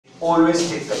always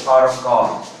take the power of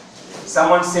God.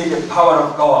 Someone say the power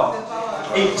of God.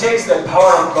 It takes the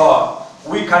power of God.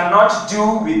 We cannot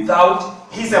do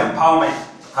without His empowerment.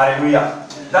 Hallelujah.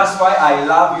 That's why I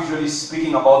love usually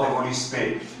speaking about the Holy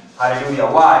Spirit. Hallelujah.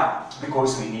 Why?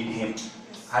 Because we need Him.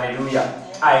 Hallelujah.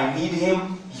 I need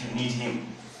Him. You need Him.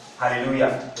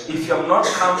 Hallelujah. If you have not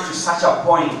come to such a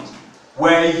point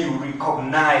where you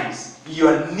recognize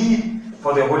your need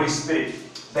for the Holy Spirit,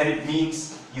 then it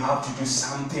means you have to do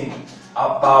something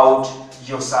about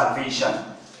your salvation.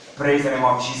 Praise the name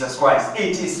of Jesus Christ.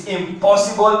 It is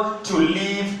impossible to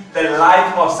live the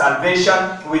life of salvation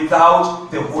without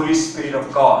the Holy Spirit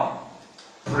of God.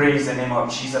 Praise the name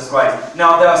of Jesus Christ.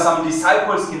 Now there are some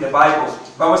disciples in the Bible.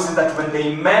 The Bible says that when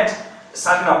they met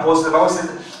certain apostles, the Bible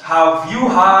says, have you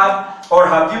heard or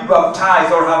have you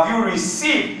baptized or have you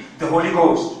received the Holy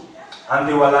Ghost? And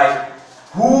they were like,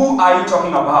 who are you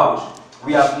talking about?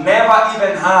 We have never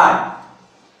even heard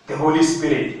the Holy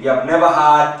Spirit. We have never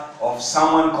heard of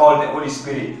someone called the Holy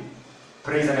Spirit.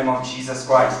 Praise the name of Jesus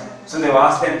Christ. So they were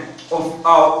asked them,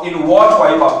 in what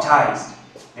were you baptized?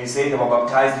 They say they were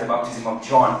baptized in the baptism of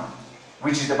John,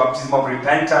 which is the baptism of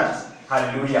repentance.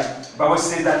 Hallelujah. The Bible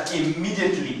says that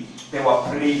immediately they were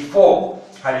prayed for.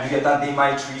 Hallelujah. That they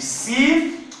might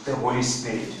receive the Holy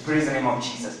Spirit. Praise the name of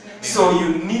Jesus. So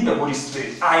you need the Holy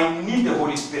Spirit. I need the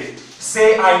Holy Spirit.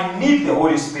 Say, I need the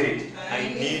Holy Spirit.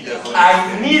 I need the Holy Spirit.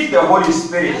 I need the Holy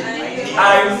Spirit.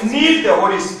 I need the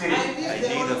Holy Spirit. I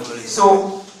need the Holy Spirit.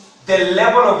 So the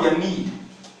level of your need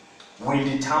will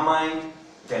determine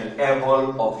the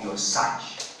level of your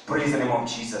search. Praise the name of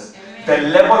Jesus. The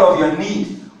level of your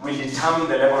need will determine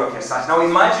the level of your search. Now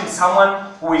imagine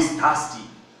someone who is thirsty.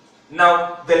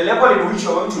 Now the level in which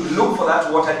you're going to look for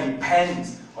that water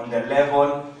depends on the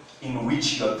level in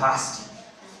which you're thirsty.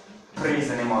 Praise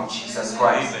the name of Jesus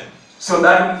Christ. So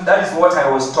that is what I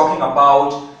was talking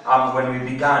about when we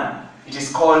began. It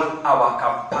is called our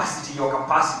capacity, your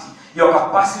capacity. Your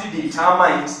capacity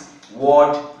determines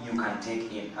what you can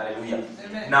take in. Hallelujah.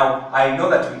 Amen. Now, I know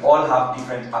that we all have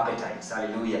different appetites.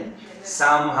 Hallelujah.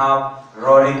 Some have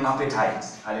roaring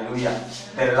appetites. Hallelujah.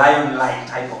 The lion-like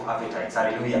type of appetites.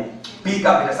 Hallelujah. Big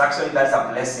appetites. Actually, that's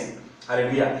a blessing.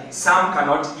 Hallelujah. Some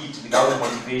cannot eat without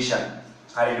motivation.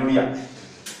 Hallelujah.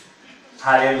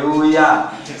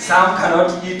 Hallelujah. Some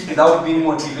cannot eat without being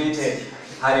motivated.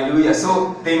 Hallelujah.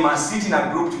 So they must sit in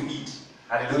a group to eat.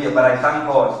 Hallelujah. But I thank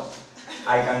God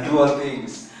I can do all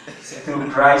things through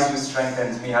Christ who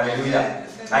strengthens me. Hallelujah.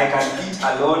 I can eat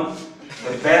alone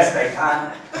the best I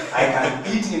can. I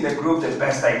can eat in the group the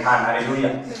best I can.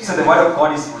 Hallelujah. So the word of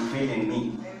God is fulfilled in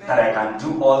me, that I can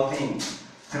do all things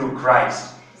through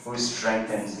Christ who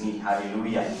strengthens me.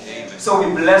 Hallelujah. Amen. So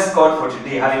we bless God for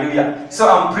today. Hallelujah. So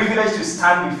I'm privileged to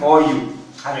stand before you.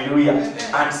 Hallelujah.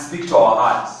 And speak to our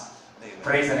hearts.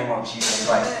 Praise the name of Jesus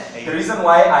Christ. The reason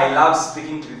why I love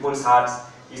speaking to people's hearts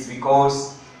is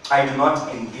because I do not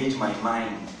engage my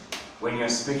mind when you're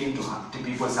speaking to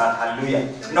people's heart.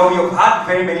 Hallelujah. Now, you've had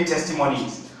very many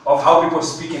testimonies of how people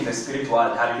speak in the spirit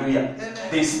world. Hallelujah.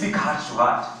 They speak heart to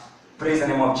heart. Praise the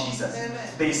name of Jesus.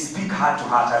 They speak heart to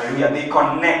heart. Hallelujah. They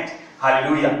connect.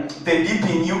 Hallelujah. The deep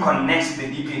in you connects with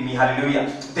the deep in me. Hallelujah.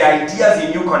 The ideas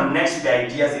in you connects with the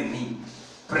ideas in me.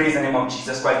 Praise the name of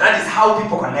Jesus Christ. That is how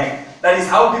people connect. That is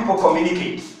how people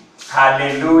communicate.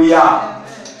 Hallelujah.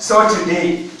 So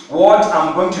today, what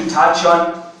I'm going to touch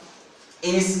on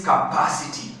is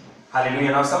capacity.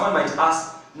 Hallelujah. Now someone might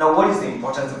ask, now what is the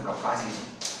importance of capacity?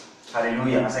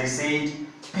 Hallelujah. As I said,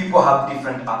 people have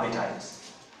different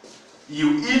appetites.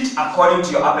 You eat according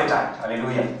to your appetite.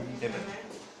 Hallelujah. Amen.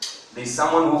 There's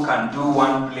someone who can do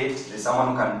one plate. There's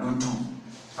someone who can do two.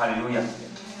 Hallelujah.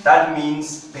 That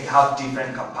means they have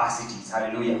different capacities.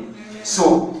 Hallelujah.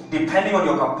 So, depending on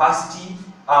your capacity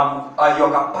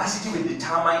will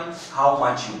determine how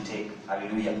much you take.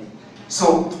 Hallelujah.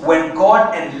 So, when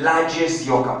God enlarges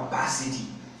your capacity,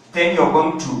 then you're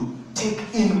going to take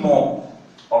in more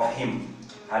of Him.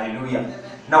 Hallelujah.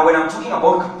 Now, when I'm talking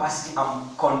about capacity,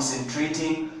 I'm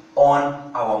concentrating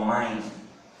on our mind.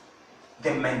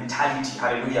 The mentality.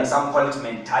 Hallelujah. Some call it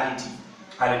mentality.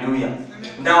 Hallelujah.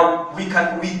 Now, we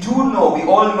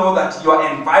all know that your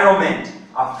environment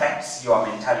affects your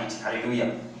mentality.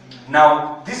 Hallelujah.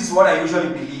 Now, this is what I usually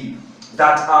believe,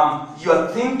 that your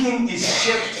thinking is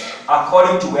shaped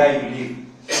according to where you live.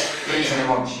 Praise the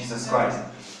name of Jesus Christ.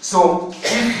 So,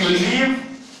 if you live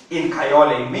in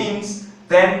Kayole, it means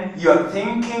then your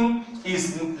thinking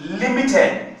is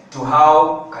limited to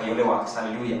how Kayole works.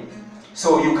 Hallelujah.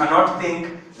 So, you cannot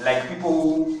think like people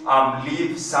who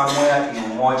live somewhere in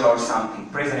Umoja or something.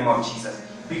 Praise the name of Jesus.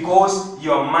 Because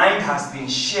your mind has been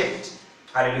shaped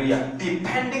Hallelujah.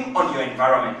 Depending on your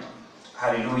environment.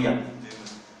 Hallelujah.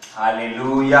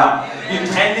 Hallelujah.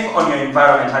 Depending on your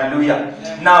environment.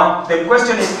 Hallelujah. Now, the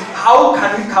question is, how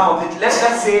can we come up with it?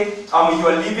 Let's say you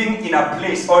are living in a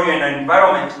place or you're in an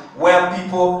environment where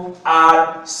people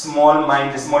are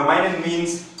small-minded. Small-minded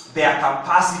means their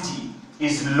capacity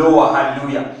is lower.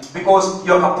 Hallelujah. Because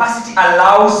your capacity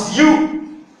allows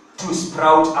you to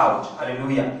sprout out.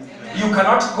 Hallelujah. You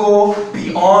cannot go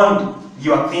beyond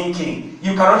your thinking.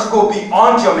 You cannot go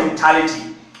beyond your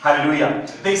mentality. Hallelujah.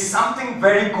 There is something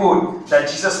very good that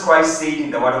Jesus Christ said in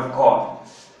the Word of God.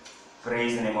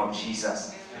 Praise the name of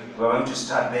Jesus. We're going to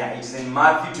start there. It's in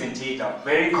Matthew 28, a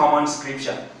very common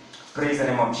scripture. Praise the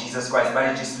name of Jesus Christ.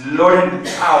 But it is loaded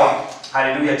with power.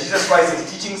 Hallelujah. Jesus Christ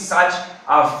is teaching such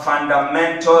a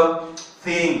fundamental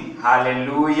thing.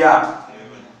 Hallelujah.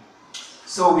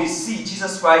 So we see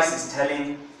Jesus Christ is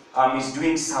telling, is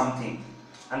doing something.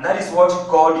 And that is what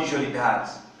God usually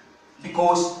does.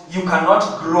 Because you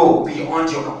cannot grow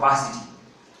beyond your capacity.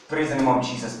 Praise the name of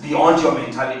Jesus. Beyond your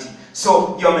mentality.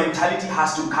 So your mentality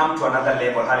has to come to another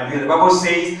level. Hallelujah. The Bible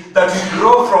says that you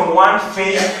grow from one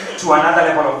faith to another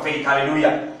level of faith.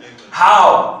 Hallelujah.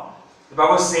 How? The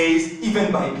Bible says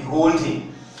even by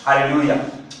beholding.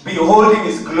 Hallelujah. Beholding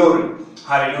His glory.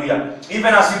 Hallelujah.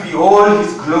 Even as you behold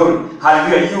His glory.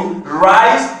 Hallelujah. You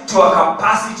rise to a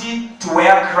capacity to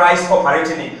where Christ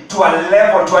operated in. To a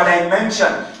level, to a dimension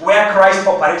where Christ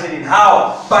operated in.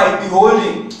 How? By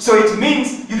beholding. So it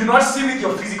means you do not see with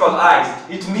your physical eyes.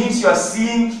 It means you are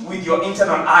seeing with your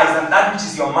internal eyes, and that which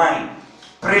is your mind.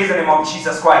 Praise the name of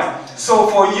Jesus Christ. So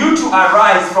for you to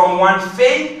arise from one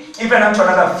faith even unto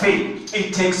another faith,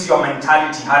 it takes your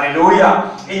mentality.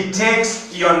 Hallelujah. It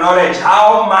takes your knowledge.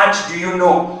 How much do you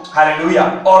know?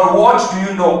 Hallelujah. Or what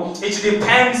do you know? It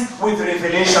depends with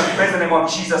revelation. Praise the name of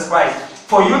Jesus Christ.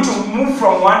 For you to move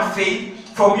from one faith,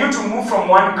 for you to move from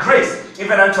one grace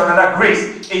even unto another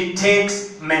grace, it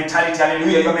takes mentality.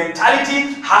 Hallelujah. Your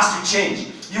mentality has to change.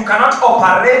 You cannot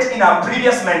operate in a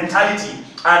previous mentality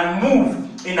and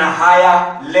move in a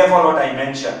higher level or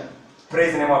dimension.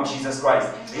 Praise the name of Jesus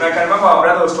Christ. And I can remember our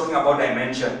brother was talking about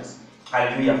dimensions.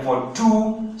 Hallelujah. For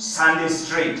 2 Sundays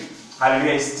straight.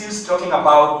 Hallelujah. He's still talking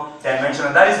about dimension.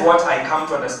 And that is what I come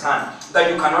to understand.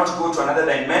 That you cannot go to another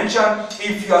dimension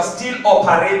if you are still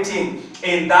operating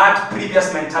in that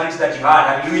previous mentality that you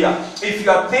had. Hallelujah. If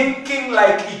you are thinking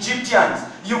like Egyptians,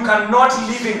 you cannot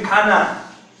live in Canaan.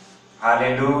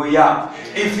 Hallelujah.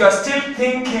 If you are still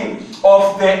thinking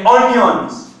of the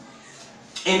onions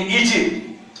in Egypt,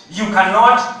 you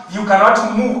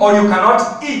cannot move or you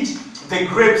cannot eat the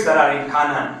grapes that are in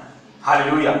Canaan.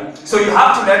 Hallelujah. So you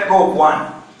have to let go of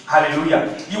one.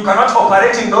 Hallelujah. You cannot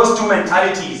operate in those two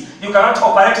mentalities. You cannot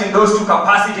operate in those two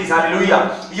capacities.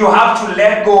 Hallelujah. You have to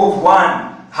let go of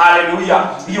one.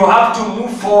 Hallelujah. You have to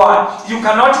move forward. You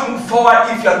cannot move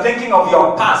forward if you are thinking of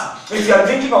your past. If you are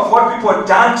thinking of what people have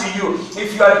done to you.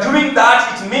 If you are doing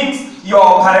that, it means you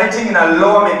are operating in a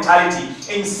lower mentality.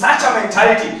 In such a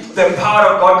mentality, the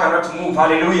power of God cannot move.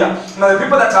 Hallelujah. Now, the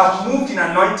people that have moved in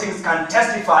anointings can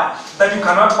testify that you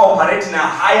cannot operate in a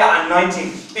higher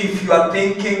anointing if you are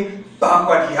thinking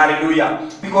backwardly. Hallelujah.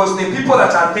 Because the people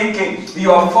that are thinking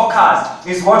your focus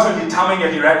is what will determine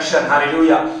your direction.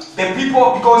 Hallelujah. The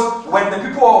people, because when the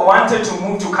people wanted to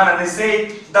move to Canaan, they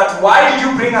say that why did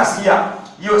you bring us here?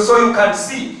 So you can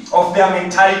see of their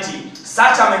mentality.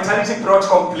 Such a mentality brought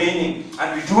complaining.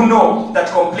 And we do know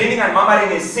that complaining and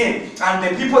murmuring is sin. And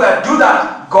the people that do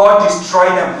that, God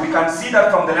destroyed them. We can see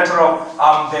that from the letter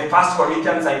of the 1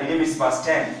 Corinthians, I believe it's verse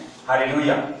 10.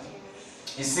 Hallelujah.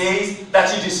 He says that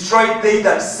He destroyed they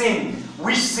that sin.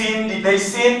 Which sin did they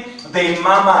sin? They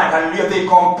murmured. Hallelujah. They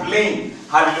complained.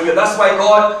 Hallelujah. That's why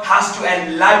God has to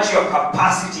enlarge your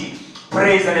capacity.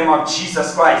 Praise the name of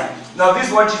Jesus Christ. Now this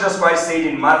is what Jesus Christ said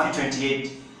in Matthew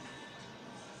 28.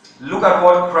 Look at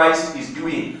what Christ is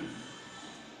doing.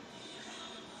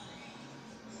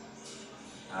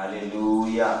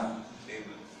 Hallelujah.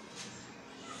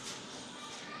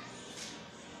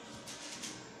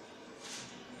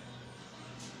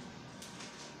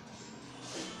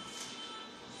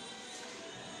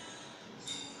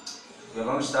 We're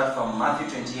going to start from Matthew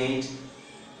 28,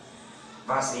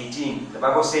 verse 18. The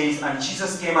Bible says, and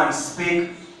Jesus came and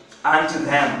spake unto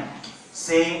them,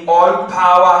 saying, all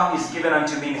power is given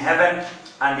unto me in heaven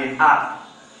and in earth.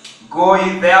 Go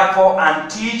ye therefore and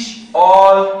teach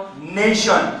all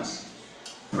nations.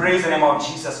 Praise the name of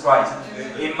Jesus Christ.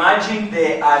 Imagine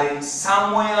they are in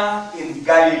somewhere in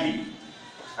Galilee.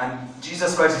 And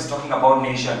Jesus Christ is talking about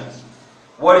nations.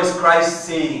 What is Christ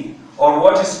saying? Or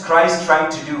what is Christ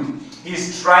trying to do?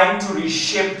 He's trying to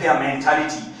reshape their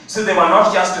mentality. So they were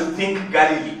not just to think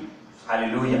Galilee.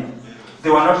 Hallelujah. They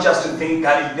were not just to think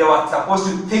Galilee, they were supposed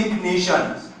to think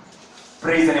nations.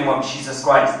 Praise the name of Jesus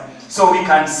Christ. So we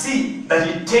can see that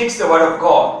it takes the word of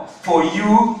God for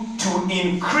you to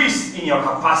increase in your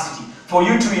capacity, for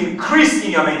you to increase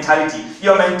in your mentality.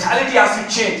 Your mentality has to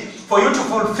change for you to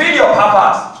fulfill your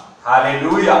purpose.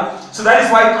 Hallelujah. So that is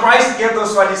why Christ gave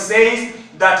those words. He says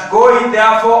that go in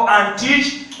therefore and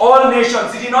teach all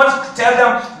nations. He did not tell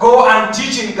them go and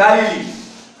teach in Galilee.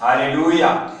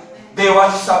 Hallelujah. They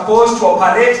were supposed to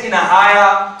operate in a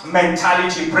higher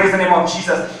mentality. Praise the name of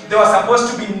Jesus. They were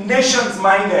supposed to be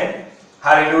nations-minded.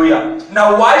 Hallelujah.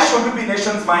 Now, why should we be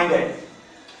nations-minded?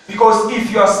 Because if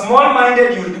you are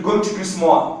small-minded, you're going to do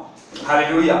small.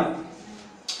 Hallelujah.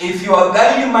 If you are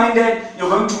Galilee-minded, you're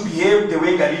going to behave the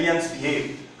way Galileans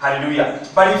behave. Hallelujah.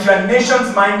 But if you are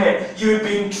nations-minded, you will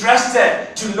be interested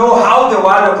to know how the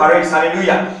world operates.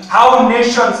 Hallelujah. How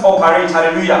nations operate.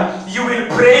 Hallelujah. You will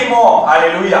pray more.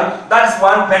 Hallelujah. That's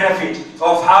one benefit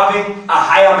of having a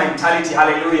higher mentality.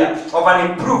 Hallelujah. Of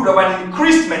an improved, of an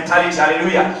increased mentality.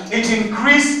 Hallelujah. It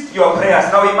increases your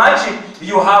prayers. Now imagine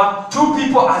you have 2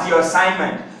 people as your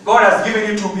assignment. God has given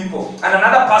you 2 people, and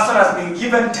another person has been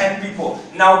given 10 people.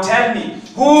 Now tell me,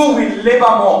 who will labor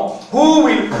more? Who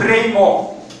will pray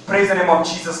more? Praise the name of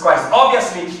Jesus Christ.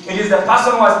 Obviously, it is the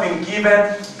person who has been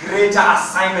given greater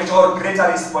assignment or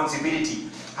greater responsibility.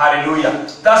 Hallelujah.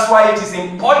 That's why it is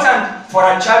important for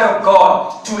a child of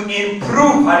God to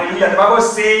improve. Hallelujah. The Bible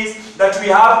says that we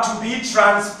have to be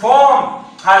transformed.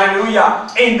 Hallelujah.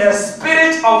 In the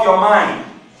spirit of your mind.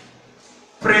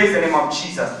 Praise the name of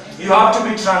Jesus. You have to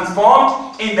be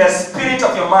transformed in the spirit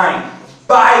of your mind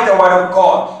by the word of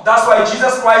God. That's why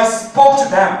Jesus Christ spoke to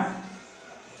them.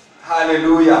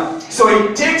 Hallelujah. So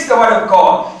it takes the word of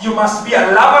God. You must be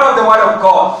a lover of the word of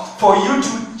God for you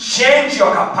to change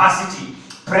your capacity.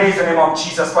 Praise the name of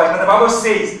Jesus Christ. And the Bible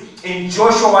says in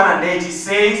Joshua 1:8, it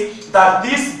says that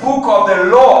this book of the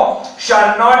law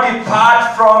shall not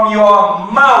depart from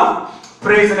your mouth.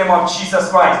 Praise the name of Jesus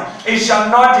Christ. It shall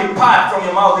not depart from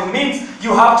your mouth. It means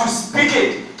you have to speak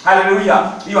it.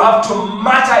 Hallelujah. You have to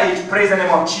mutter it. Praise the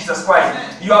name of Jesus Christ.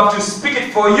 You have to speak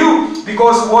it for you,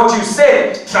 because what you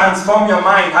say transform your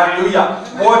mind. Hallelujah.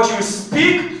 What you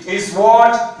speak is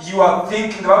what you are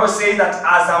thinking. The Bible says that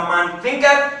as a man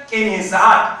thinketh in his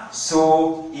heart,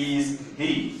 so is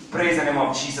he. Praise the name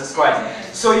of Jesus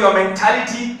Christ. So your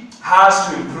mentality has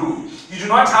to improve. You do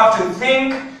not have to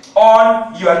think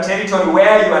on your territory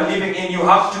where you are living in. You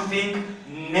have to think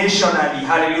nationally.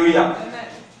 Hallelujah.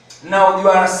 Now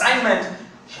your assignment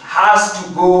has to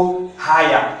go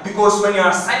higher, because when your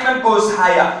assignment goes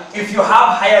higher, if you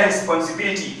have higher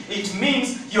responsibility, it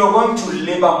means you're going to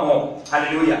labor more.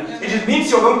 Hallelujah. It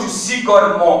means you're going to see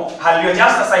God more. Hallelujah.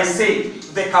 Just as I say,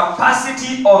 the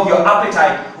capacity of your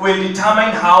appetite will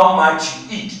determine how much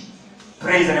you eat.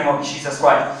 Praise the name of Jesus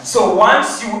Christ. So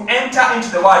once you enter into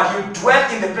the word, you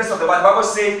dwell in the place of the word. The Bible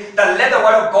says that let the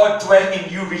word of God dwell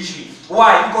in you richly.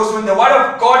 Why? Because when the word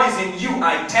of God is in you,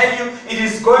 I tell you, it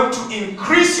is going to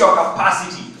increase your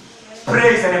capacity.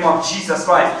 Praise the name of Jesus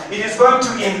Christ. It is going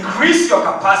to increase your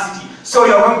capacity. So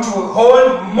you're going to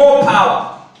hold more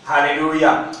power.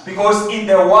 Hallelujah. Because in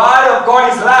the word of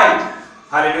God is light.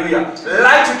 Hallelujah.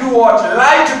 Light to do what?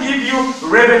 Light to give you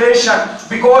revelation.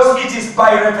 Because it is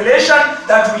by revelation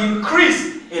that we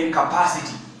increase in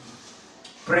capacity.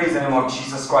 Praise the name of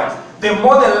Jesus Christ. The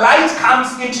more the light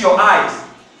comes into your eyes,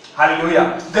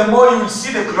 hallelujah, the more you will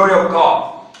see the glory of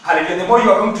God. Hallelujah. The more you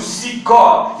are going to see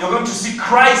God, you're going to see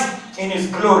Christ in his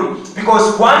glory.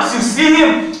 Because once you see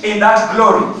him in that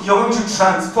glory, you're going to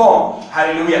transform,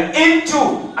 hallelujah,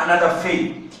 into another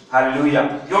faith.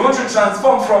 Hallelujah. You're going to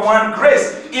transform from one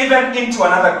grace even into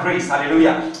another grace.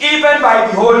 Hallelujah. Even by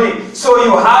beholding. So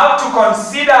you have to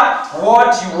consider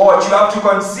what you watch. You have to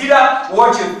consider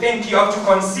what you think. You have to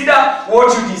consider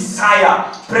what you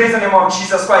desire. Praise the name of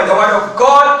Jesus Christ. The word of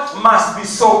God must be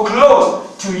so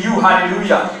close to you.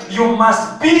 Hallelujah. You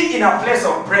must be in a place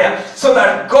of prayer so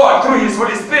that God, through his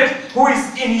Holy Spirit who is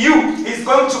in you, is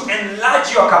going to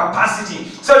enlarge your capacity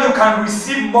so you can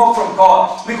receive more from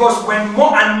God. Because when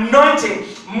more anointing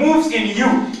moves in you,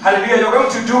 hallelujah, you're going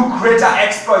to do greater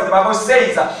exploits. The Bible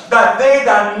says that they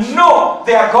that know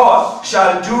their God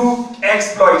shall do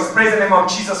exploits. Praise the name of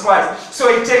Jesus Christ. So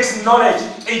it takes knowledge.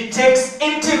 It takes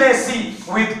intimacy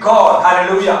with God.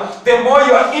 Hallelujah. The more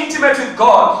you are intimate with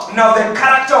God, now the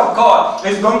character of God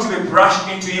is going to be brushed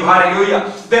into you.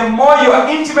 Hallelujah. The more you are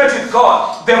intimate with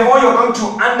God, the more you're going to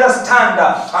understand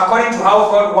according to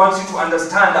how God wants you to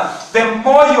understand. The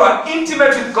more you are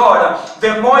intimate with God,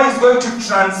 the more he's going to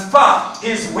transfer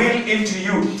his will into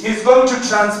you. He's going to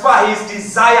transfer his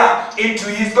desire into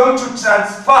you. He's going to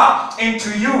transfer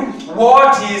into you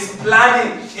what he is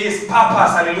planning, his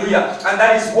purpose, hallelujah. And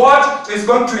that is what is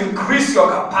going to increase your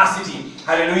capacity,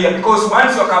 hallelujah. Because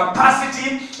once your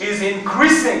capacity is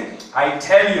increasing, I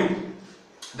tell you,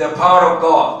 the power of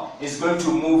God is going to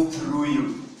move through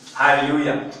you,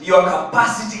 hallelujah. Your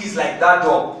capacity is like that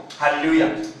door,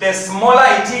 hallelujah. The smaller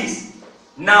it is,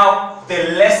 now the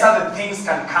lesser the things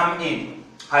can come in,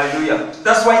 hallelujah.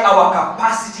 That's why our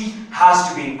capacity has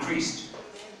to be increased.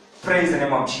 Praise the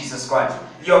name of Jesus Christ.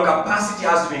 Your capacity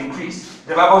has to be increased.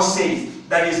 The Bible says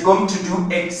that He's going to do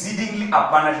exceedingly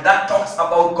abundantly. That talks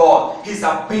about God, His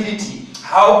ability,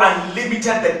 how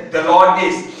unlimited the Lord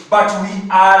is. But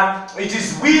it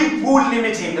is we who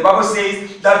limit Him. The Bible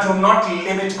says that do not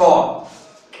limit God.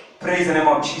 Praise the name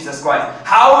of Jesus Christ.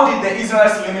 How did the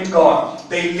Israelites limit God?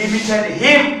 They limited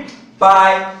Him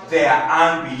by their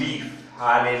unbelief.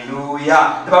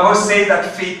 Hallelujah. The Bible says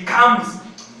that faith comes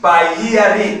by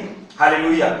hearing.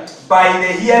 Hallelujah. By the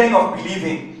hearing of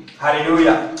believing.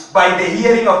 Hallelujah. By the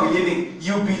hearing of believing.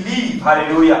 You believe.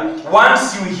 Hallelujah.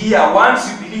 Once you hear, once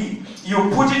you believe, you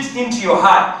put it into your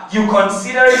heart. You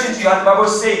consider it into your heart. The Bible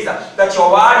says that your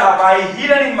word have I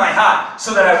hidden in my heart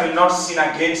so that I will not sin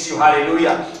against you.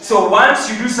 Hallelujah. So once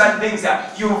you do such things,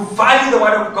 you value the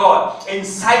word of God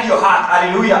inside your heart.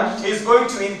 Hallelujah. It's going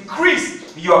to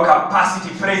increase your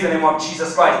capacity. Praise the name of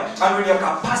Jesus Christ. And when your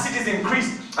capacity is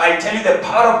increased, I tell you, the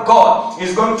power of God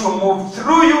is going to move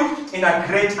through you in a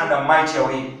great and a mighty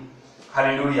way.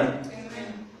 Hallelujah.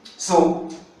 Amen. So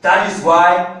that is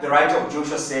why the writer of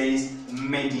Joshua says,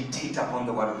 meditate upon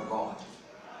the word of God.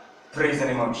 Praise the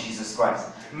name of Jesus Christ.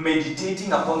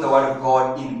 Meditating upon the word of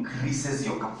God increases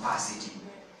your capacity.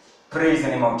 Praise the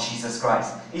name of Jesus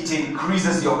Christ. It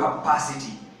increases your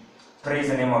capacity. Praise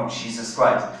the name of Jesus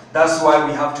Christ. That's why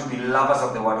we have to be lovers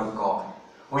of the word of God.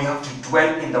 We have to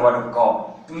dwell in the word of God.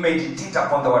 Meditate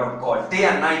upon the word of God. Day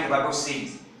and night, the Bible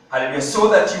says. Hallelujah. So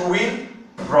that you will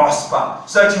prosper.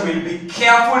 So that you will be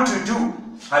careful to do.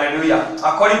 Hallelujah.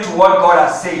 According to what God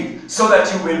has said. So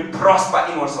that you will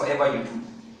prosper in whatsoever you do.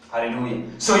 Hallelujah.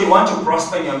 So you want to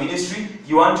prosper in your ministry.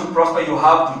 You want to prosper. You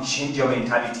have to change your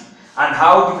mentality. And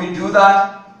how do we do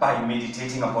that? By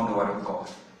meditating upon the word of God.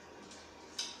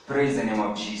 Praise the name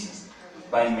of Jesus.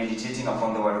 By meditating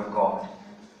upon the word of God.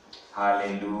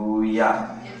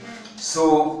 Hallelujah.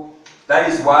 So that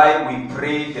is why we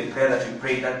pray the prayer that we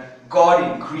pray, that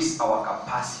God increase our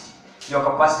capacity. Your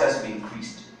capacity has to be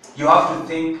increased. You have to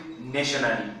think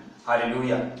nationally.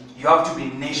 Hallelujah. You have to be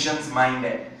nations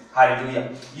minded.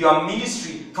 Hallelujah. Your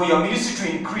ministry, for your ministry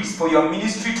to increase, for your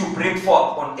ministry to break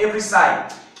forth on every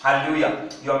side. Hallelujah.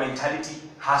 Your mentality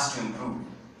has to improve.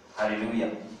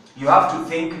 Hallelujah. You have to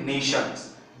think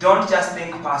nations. Don't just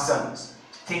think persons.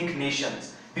 Think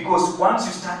nations. Because once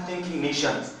you start thinking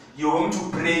nations, you're going to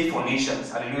pray for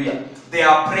nations. Hallelujah. There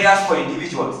are prayers for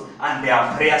individuals and there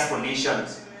are prayers for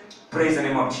nations. Praise the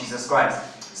name of Jesus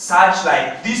Christ. Such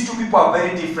like these two people are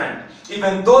very different.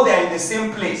 Even though they are in the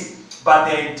same place, but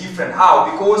they are different.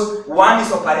 How? Because one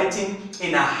is operating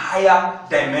in a higher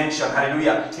dimension.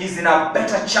 Hallelujah. He's in a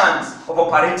better chance of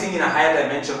operating in a higher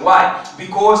dimension. Why?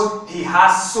 Because he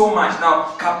has so much.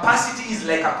 Now, capacity is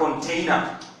like a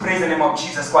container. Praise the name of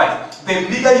Jesus Christ. The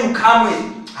bigger you come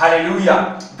with,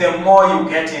 hallelujah, the more you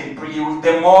get in,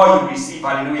 the more you receive.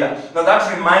 Hallelujah. Now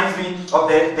that reminds me of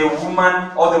the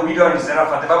woman or the widow in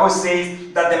Zarephath. The Bible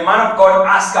says that the man of God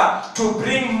asked her to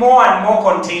bring more and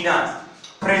more containers.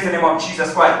 Praise the name of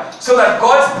Jesus Christ. So that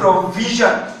God's provision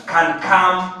can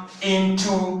come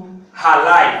into her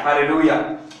life.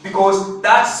 Hallelujah. Because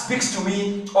that speaks to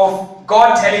me of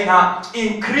God telling her,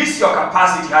 increase your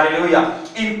capacity. Hallelujah.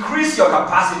 Increase your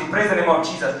capacity. Praise the name of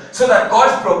Jesus. So that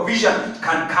God's provision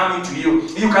can come into you.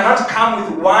 You cannot come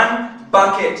with one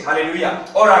bucket, hallelujah,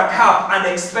 or a cup and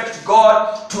expect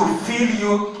God to fill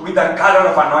you with a gallon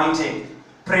of anointing.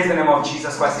 Praise the name of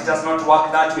Jesus Christ. It does not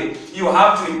work that way. You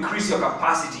have to increase your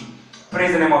capacity.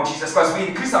 Praise the name of Jesus Christ. We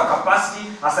increase our capacity,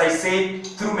 as I say,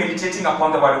 through meditating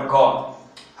upon the word of God.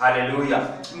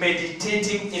 Hallelujah.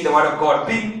 Meditating in the word of God.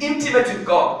 Being intimate with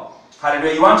God.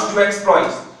 Hallelujah. You want to do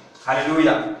exploits.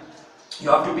 Hallelujah. You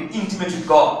have to be intimate with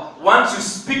God. Once you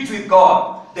speak with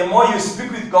God, the more you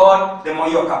speak with God, the more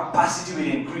your capacity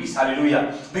will increase.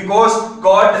 Hallelujah. Because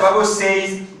God, the Bible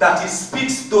says that He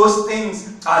speaks those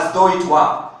things as though it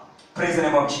were. Praise the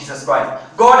name of Jesus Christ.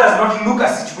 God does not look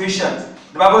at situations.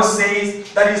 The Bible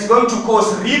says that He's going to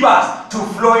cause rivers to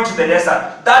flow into the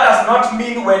desert. That does not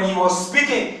mean when He was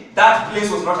speaking that place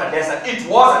was not a desert. It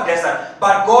was a desert,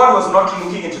 but God was not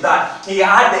looking into that. He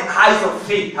had the eyes of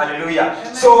faith. Hallelujah.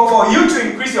 Amen. So for you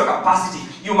to increase your capacity,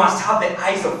 you must have the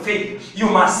eyes of faith. You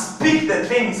must speak the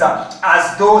things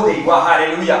as though they were.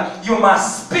 Hallelujah. You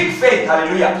must speak faith.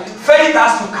 Hallelujah. Faith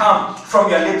has to come from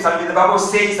your lips. Hallelujah. The Bible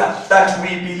says that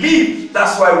we believe.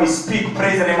 That's why we speak.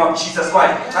 Praise the name of Jesus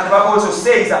Christ. And the Bible also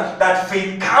says that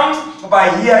faith comes by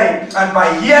hearing, and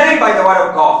by hearing by the word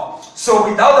of God. So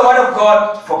without the word of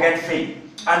God, forget faith.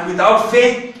 And without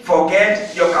faith,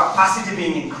 forget your capacity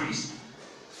being increased.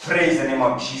 Praise the name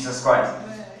of Jesus Christ.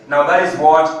 Now that is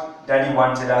what Daddy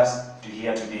wanted us to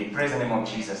hear today. Praise the name of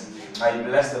Jesus. I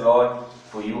bless the Lord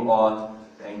for you all.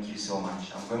 Thank you so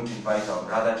much. I'm going to invite our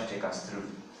brother to take us through.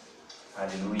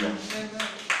 Hallelujah.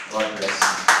 God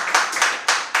bless you.